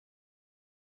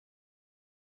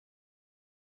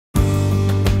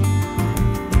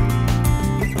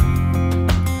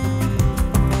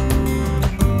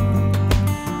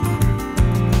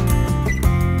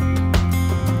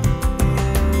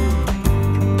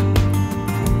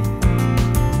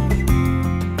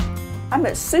I'm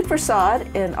at Super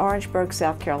Sod in Orangeburg,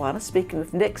 South Carolina, speaking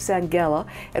with Nick Sangella,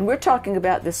 and we're talking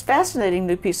about this fascinating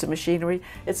new piece of machinery.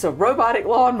 It's a robotic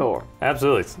lawnmower.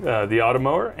 Absolutely. It's the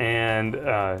Automower, and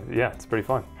yeah, it's pretty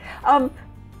fun.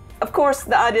 Of course,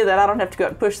 the idea that I don't have to go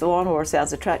out and push the lawnmower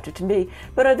sounds attractive to me,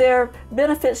 but are there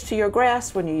benefits to your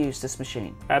grass when you use this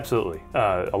machine? Absolutely,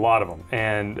 a lot of them.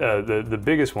 And the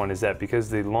biggest one is that because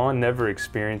the lawn never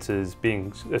experiences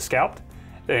being scalped,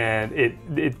 and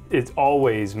it's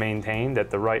always maintained at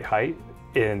the right height,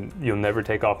 and you'll never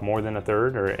take off more than a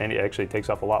third, or it actually takes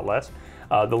off a lot less.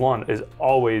 The lawn is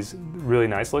always really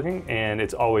nice looking, and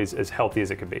it's always as healthy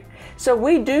as it could be. So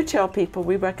we do tell people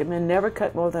we recommend never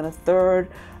cut more than a third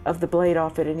of the blade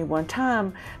off at any one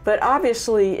time, but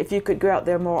obviously if you could go out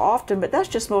there more often, but that's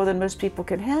just more than most people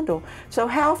can handle. So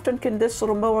how often can this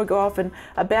little mower go off, and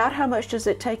about how much does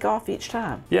it take off each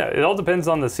time? Yeah, it all depends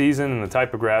on the season and the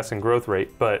type of grass and growth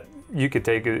rate, but you could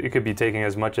take it could be taking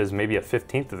as much as maybe a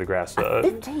 1/15 of the grass. A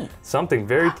 15th? Something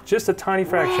very, just a tiny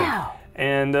fraction. Wow.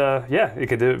 And yeah, you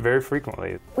could do it very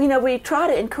frequently. You know, we try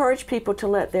to encourage people to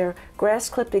let their grass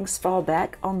clippings fall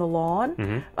back on the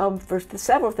lawn. For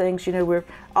several things. You know, we're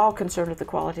all concerned with the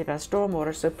quality of our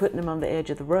stormwater, so putting them on the edge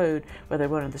of the road where they're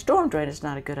running the storm drain is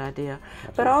not a good idea.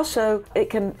 Absolutely. But also, it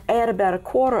can add about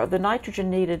 1/4 of the nitrogen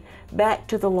needed back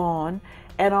to the lawn,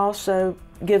 and also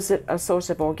gives it a source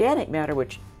of organic matter,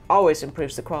 which always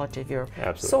improves the quality of your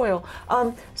soil.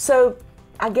 So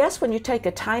I guess when you take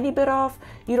a tiny bit off,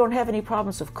 you don't have any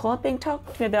problems with clumping.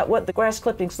 Talk to me about what the grass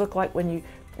clippings look like when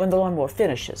the lawnmower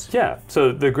finishes. Yeah,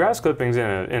 so the grass clippings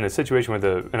in a situation with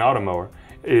an Automower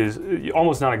is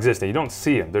almost non-existent. You don't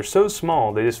see them. They're so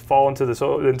small, they just fall into the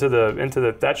soil, into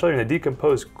the thatch layer, and they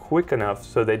decompose quick enough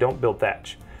so they don't build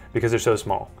thatch because they're so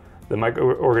small. The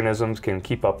microorganisms can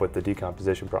keep up with the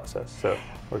decomposition process, so it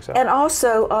works out. And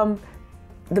also,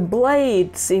 the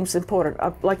blade seems important.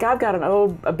 Like I've got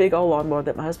a big old lawnmower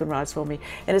that my husband rides for me,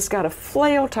 and it's got a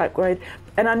flail type blade,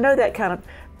 and I know that kind of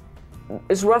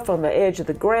is rough on the edge of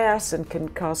the grass and can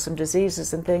cause some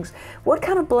diseases and things. What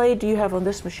kind of blade do you have on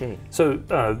this machine? So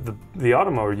the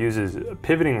Automower uses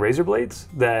pivoting razor blades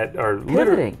that are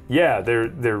pivoting. Yeah,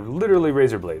 they're literally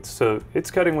razor blades. So it's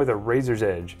cutting with a razor's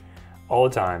edge all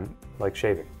the time, like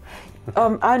shaving.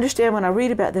 I understand when I read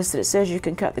about this that it says you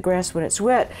can cut the grass when it's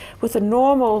wet. With a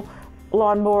normal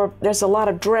lawnmower, there's a lot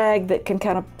of drag that can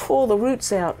kind of pull the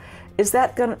roots out. Is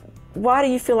that gonna? Why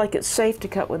do you feel like it's safe to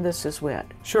cut when this is wet?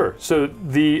 Sure. So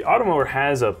the Automower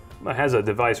has a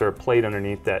device or a plate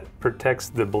underneath that protects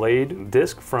the blade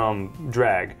disc from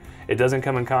drag. It doesn't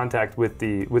come in contact with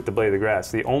the blade of the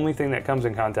grass. The only thing that comes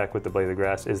in contact with the blade of the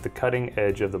grass is the cutting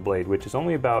edge of the blade, which is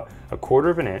only about 1/4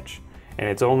 of an inch. And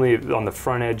it's only on the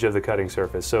front edge of the cutting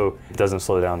surface, so it doesn't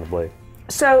slow down the blade.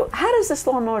 So how does this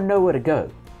lawnmower know where to go?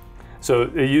 So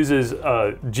it uses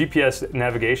GPS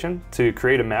navigation to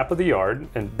create a map of the yard,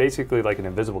 and basically like an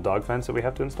invisible dog fence that we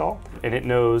have to install. And it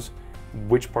knows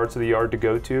which parts of the yard to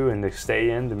go to and to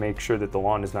stay in to make sure that the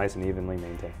lawn is nice and evenly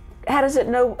maintained. How does it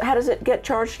know? How does it get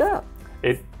charged up?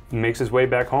 It makes its way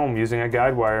back home using a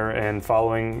guide wire and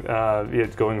following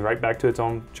it, going right back to its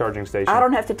own charging station. I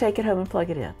don't have to take it home and plug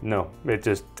it in? No, it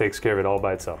just takes care of it all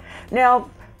by itself. Now,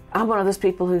 I'm one of those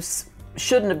people who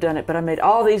shouldn't have done it, but I made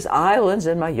all these islands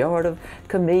in my yard of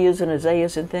camellias and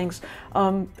azaleas and things,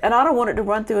 and I don't want it to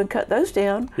run through and cut those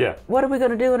down. Yeah. What are we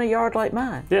going to do in a yard like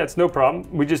mine? Yeah, it's no problem.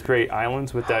 We just create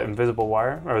islands with that invisible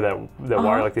wire, or that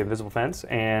wire like the invisible fence,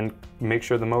 and make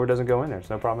sure the mower doesn't go in there. It's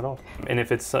no problem at all. And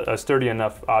if it's a sturdy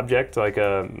enough object, like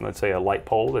let's say a light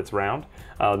pole that's round,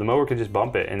 the mower can just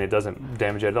bump it and it doesn't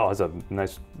damage it at all. It has a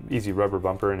nice, easy rubber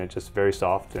bumper, and it's just very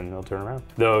soft and it'll turn around.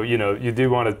 Though, you know, you do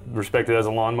want to respect it as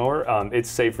a lawnmower. It's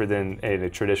safer than a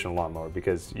traditional lawnmower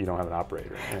because you don't have an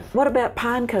operator. Yeah. What about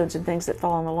pine cones and things that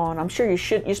fall on the lawn? I'm sure you're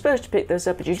supposed to pick those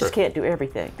up, but you just can't do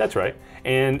everything. That's right,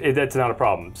 and that's not a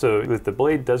problem. So if the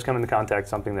blade does come into contact with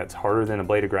something that's harder than a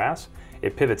blade of grass,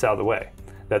 it pivots out of the way.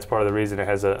 That's part of the reason it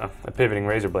has a pivoting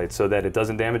razor blade, so that it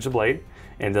doesn't damage the blade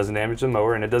and doesn't damage the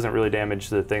mower, and it doesn't really damage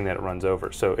the thing that it runs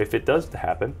over. So if it does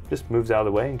happen, just moves out of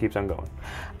the way and keeps on going.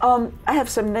 I have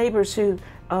some neighbors who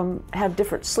have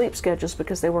different sleep schedules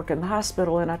because they work in the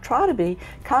hospital, and I try to be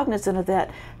cognizant of that.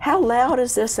 How loud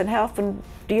is this, and how often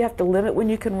do you have to limit when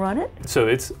you can run it? So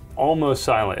it's almost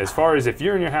silent. As far as if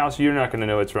you're in your house, you're not going to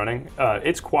know it's running.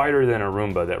 It's quieter than a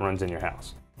Roomba that runs in your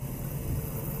house.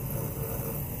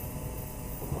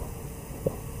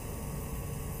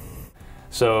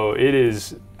 So it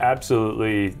is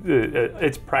absolutely,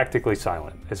 it's practically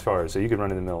silent as far as, so you can run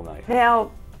in the middle of the night.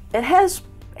 Now, it has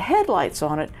headlights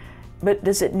on it, but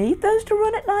does it need those to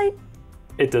run at night?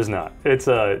 It does not. It's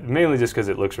mainly just because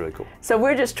it looks really cool. So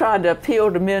we're just trying to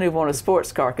appeal to men who want a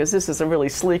sports car, because this is a really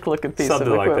sleek looking piece Something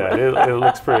of equipment. like that. It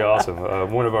looks pretty awesome.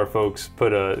 One of our folks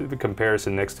put a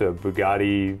comparison next to a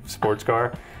Bugatti sports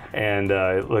car, and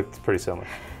it looked pretty similar.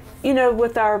 You know,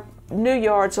 with our new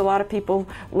yards, a lot of people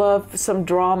love some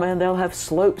drama, and they'll have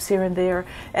slopes here and there.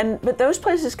 But those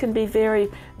places can be very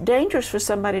dangerous for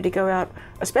somebody to go out,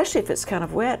 especially if it's kind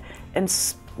of wet, and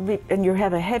you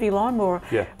have a heavy lawnmower.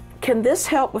 Yeah. Can this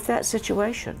help with that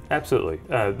situation? Absolutely.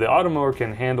 The Automower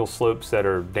can handle slopes that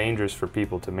are dangerous for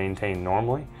people to maintain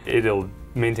normally. It'll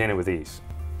maintain it with ease.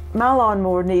 My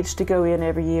lawnmower needs to go in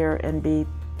every year and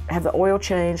have the oil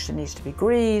changed. It needs to be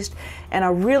greased, and I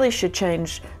really should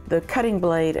change the cutting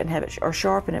blade and have it or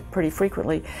sharpen it pretty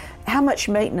frequently. How much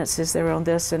maintenance is there on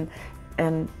this, and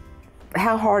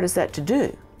how hard is that to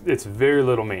do? It's very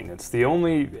little maintenance. The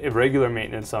only regular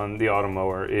maintenance on the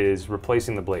Automower is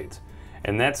replacing the blades.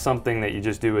 And that's something that you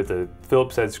just do with a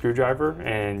Phillips head screwdriver,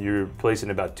 and you replace it in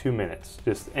about 2 minutes.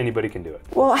 Just anybody can do it.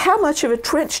 Well, how much of a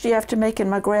trench do you have to make in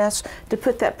my grass to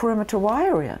put that perimeter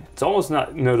wire in? It's almost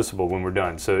not noticeable when we're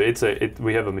done. So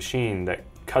we have a machine that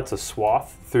cuts a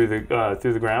swath through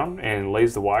the ground and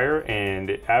lays the wire,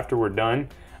 and after we're done,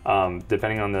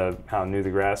 depending on how new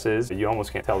the grass is, you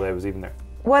almost can't tell that it was even there.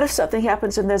 What if something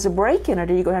happens and there's a break in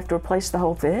it? Are you going to have to replace the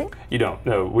whole thing? You don't.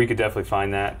 No, we could definitely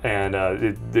find that, and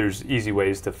there's easy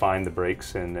ways to find the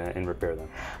breaks and repair them.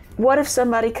 What if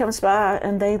somebody comes by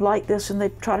and they like this and they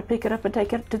try to pick it up and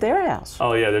take it to their house?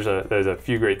 Oh yeah, there's a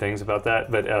few great things about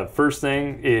that. But first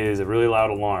thing is a really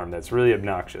loud alarm that's really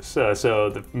obnoxious.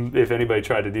 If anybody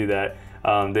tried to do that,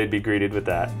 they'd be greeted with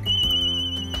that.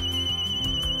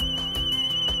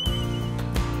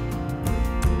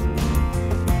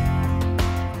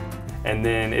 And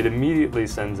then it immediately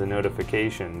sends a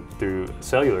notification through a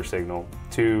cellular signal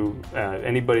to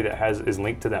anybody that is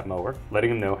linked to that mower, letting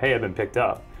them know, hey, I've been picked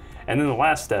up. And then the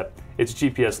last step, it's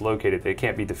GPS located. They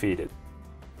can't be defeated.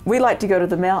 We like to go to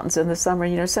the mountains in the summer.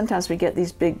 You know, sometimes we get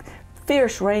these big,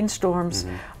 fierce rainstorms.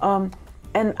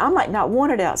 And I might not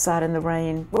want it outside in the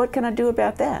rain. What can I do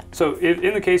about that? So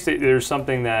in the case that there's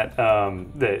something that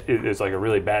is like a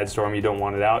really bad storm, you don't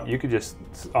want it out, you could just,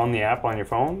 on the app on your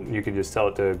phone, you could just tell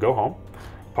it to go home,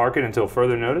 park it until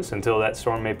further notice, until that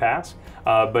storm may pass.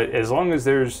 But as long as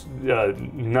there's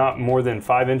not more than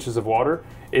 5 inches of water,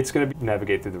 it's going to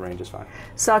navigate through the rain just fine.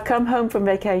 So I come home from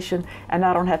vacation and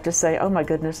I don't have to say, oh my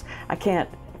goodness, I can't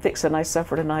fix a nice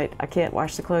supper tonight. I can't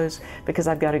wash the clothes because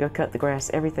I've got to go cut the grass.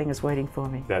 Everything is waiting for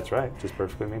me. That's right, just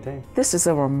perfectly maintained. This is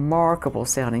a remarkable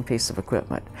sounding piece of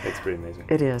equipment. It's pretty amazing.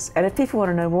 It is. And if people want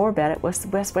to know more about it, what's the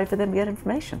best way for them to get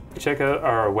information? Check out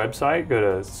our website, go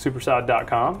to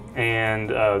supersod.com,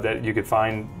 and that you could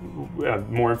find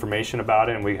more information about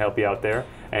it, and we can help you out there.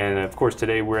 And of course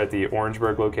today we're at the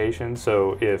Orangeburg location,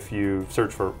 so if you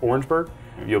search for Orangeburg,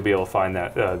 you'll be able to find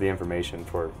the information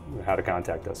for how to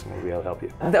contact us, and we'll be able to help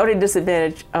you. The only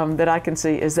disadvantage that I can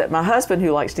see is that my husband,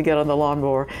 who likes to get on the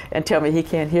lawnmower and tell me he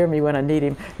can't hear me when I need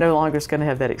him, no longer is going to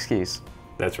have that excuse.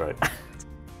 That's right.